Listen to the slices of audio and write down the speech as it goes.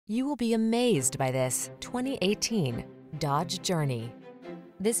You will be amazed by this 2018 Dodge Journey.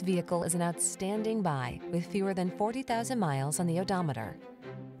 This vehicle is an outstanding buy with fewer than 40,000 miles on the odometer.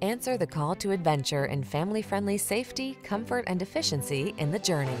 Answer the call to adventure in family-friendly safety, comfort, and efficiency in the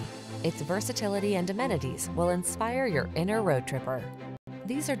Journey. Its versatility and amenities will inspire your inner road tripper.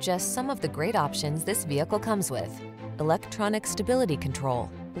 These are just some of the great options this vehicle comes with: electronic stability control,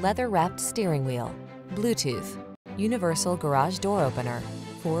 leather-wrapped steering wheel, Bluetooth, universal garage door opener,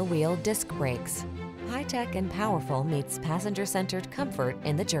 four-wheel disc brakes. High-tech and powerful meets passenger-centered comfort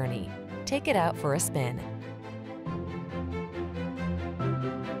in the Journey. Take it out for a spin.